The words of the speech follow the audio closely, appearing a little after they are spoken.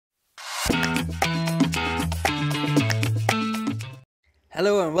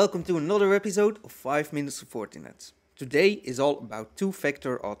Hello and welcome to another episode of 5 Minutes of Fortinet. Today is all about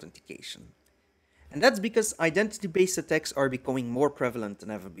two-factor authentication. And that's because identity-based attacks are becoming more prevalent than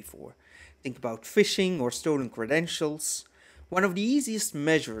ever before. Think about phishing or stolen credentials. One of the easiest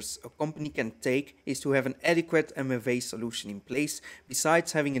measures a company can take is to have an adequate MFA solution in place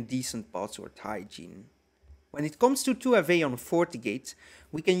besides having a decent password hygiene. When it comes to 2FA on FortiGate,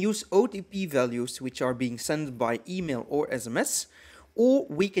 we can use OTP values which are being sent by email or SMS, or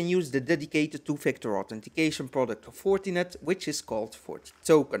we can use the dedicated two-factor authentication product of Fortinet, which is called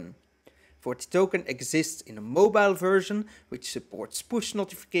FortiToken. FortiToken exists in a mobile version which supports push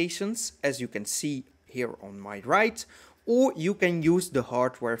notifications, as you can see here on my right, or you can use the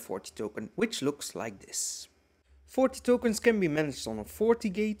hardware FortiToken, which looks like this. FortiTokens can be managed on a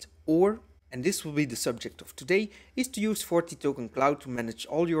FortiGate or, and this will be the subject of today, is to use FortiToken Cloud to manage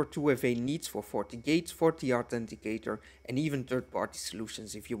all your 2FA needs for FortiGate, FortiAuthenticator and even third-party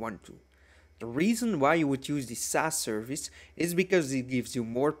solutions if you want to. The reason why you would use this SaaS service is because it gives you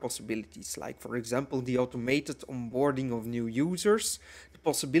more possibilities, like for example the automated onboarding of new users, the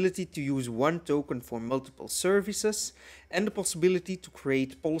possibility to use one token for multiple services, and the possibility to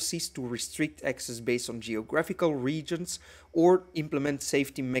create policies to restrict access based on geographical regions or implement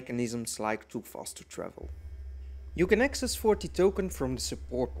safety mechanisms like too fast to travel. You can access FortiToken from the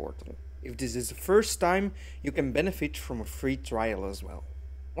support portal. If this is the first time, you can benefit from a free trial as well.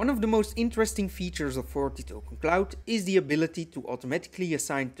 One of the most interesting features of FortiToken Cloud is the ability to automatically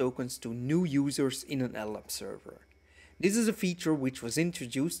assign tokens to new users in an LDAP server. This is a feature which was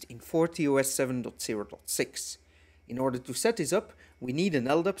introduced in FortiOS 7.0.6. In order to set this up, we need an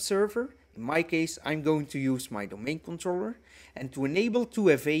LDAP server. In my case, I'm going to use my domain controller, and to enable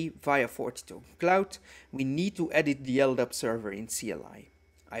 2FA via FortiToken Cloud, we need to edit the LDAP server in CLI.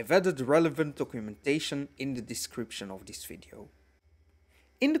 I've added the relevant documentation in the description of this video.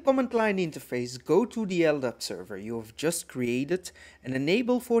 In the command line interface, go to the LDAP server you have just created and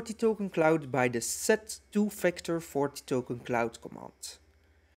enable FortiToken Cloud by the set two-factor FortiToken Cloud command.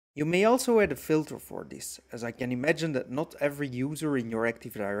 You may also add a filter for this, as I can imagine that not every user in your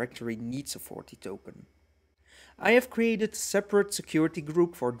Active Directory needs a FortiToken. I have created a separate security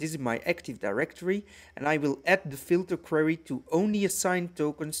group for this in my Active Directory, and I will add the filter query to only assign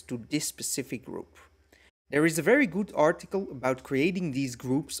tokens to this specific group. There is a very good article about creating these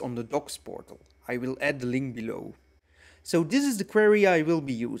groups on the docs portal. I will add the link below. So this is the query I will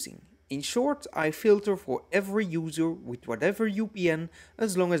be using. In short, I filter for every user with whatever UPN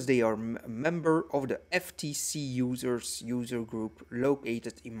as long as they are a member of the FTC users user group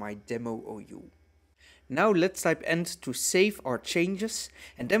located in my demo OU. Now let's type end to save our changes,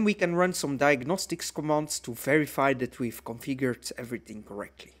 and then we can run some diagnostics commands to verify that we've configured everything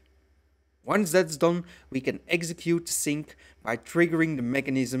correctly. Once that's done, we can execute the sync by triggering the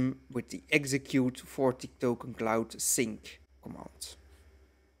mechanism with the execute FortiToken Cloud sync command.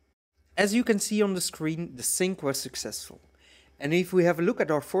 As you can see on the screen, the sync was successful. And if we have a look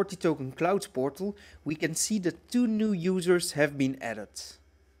at our FortiToken Cloud portal, we can see that 2 new users have been added.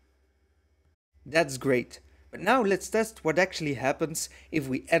 That's great, but now let's test what actually happens if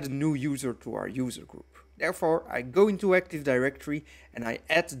we add a new user to our user group. Therefore, I go into Active Directory and I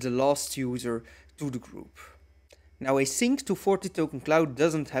add the last user to the group. Now a sync to FortiToken Cloud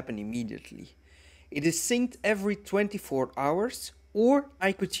doesn't happen immediately. It is synced every 24 hours, or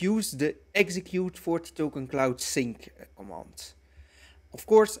I could use the execute FortiToken Cloud sync command. Of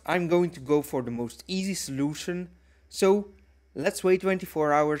course, I'm going to go for the most easy solution, so let's wait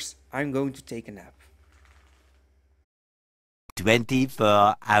 24 hours, I'm going to take a nap.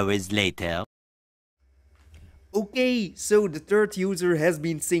 24 hours later. Okay, so the third user has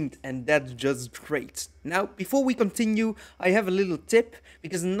been synced, and that's just great. Now, before we continue, I have a little tip,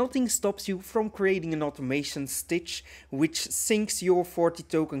 because nothing stops you from creating an automation stitch which syncs your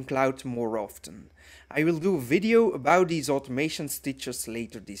FortiToken Cloud more often. I will do a video about these automation stitches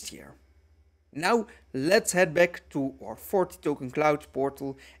later this year. Now, let's head back to our FortiToken Cloud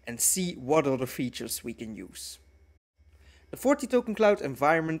portal and see what other features we can use. The FortiToken Cloud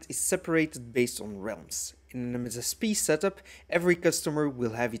environment is separated based on realms. In an MSSP setup, every customer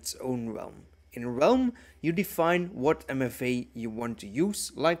will have its own realm. In a realm, you define what MFA you want to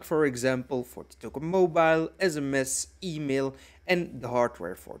use, like for example FortiToken Mobile, SMS, email, and the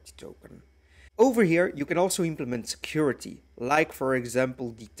hardware FortiToken. Over here, you can also implement security, like for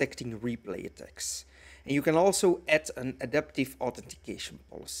example detecting replay attacks. And you can also add an adaptive authentication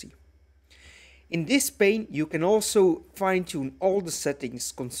policy. In this pane, you can also fine-tune all the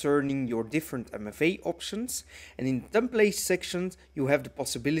settings concerning your different MFA options, and in the templates section, you have the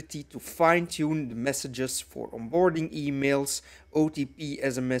possibility to fine-tune the messages for onboarding emails, OTP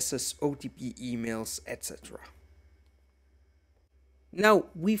SMSs, OTP emails, etc. Now,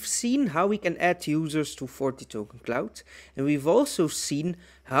 we've seen how we can add users to FortiToken Cloud, and we've also seen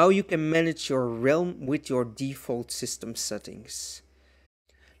how you can manage your realm with your default system settings.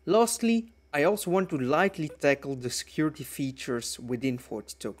 Lastly, I also want to lightly tackle the security features within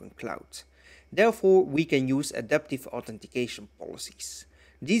FortiToken Cloud. Therefore, we can use adaptive authentication policies.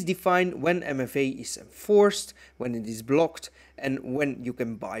 These define when MFA is enforced, when it is blocked, and when you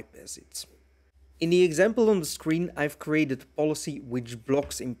can bypass it. In the example on the screen, I've created a policy which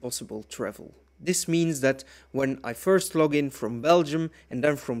blocks impossible travel. This means that when I first log in from Belgium and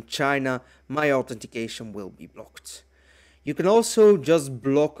then from China, my authentication will be blocked. You can also just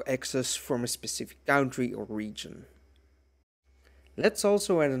block access from a specific country or region. Let's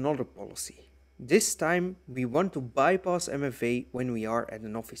also add another policy. This time we want to bypass MFA when we are at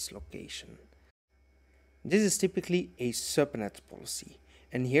an office location. This is typically a subnet policy,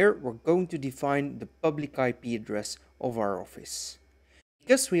 and here we're going to define the public IP address of our office.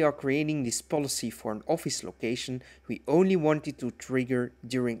 Because we are creating this policy for an office location, we only want it to trigger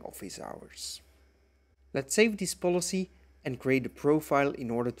during office hours. Let's save this policy and create a profile in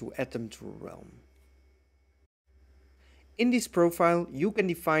order to add them to a realm. In this profile, you can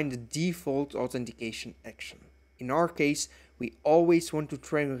define the default authentication action. In our case, we always want to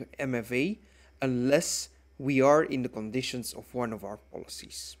trigger MFA unless we are in the conditions of one of our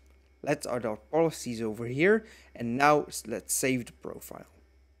policies. Let's add our policies over here, and now let's save the profile.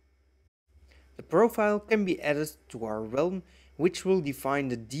 The profile can be added to our realm, which will define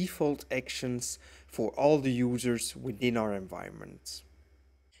the default actions for all the users within our environment.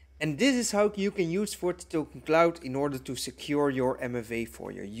 And this is how you can use FortiToken Cloud in order to secure your MFA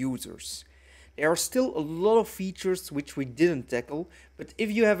for your users. There are still a lot of features which we didn't tackle, but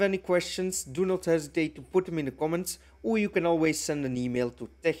if you have any questions, do not hesitate to put them in the comments, or you can always send an email to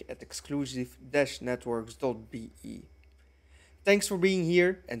tech@exclusive-networks.be. Thanks for being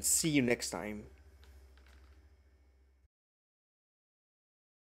here, and see you next time.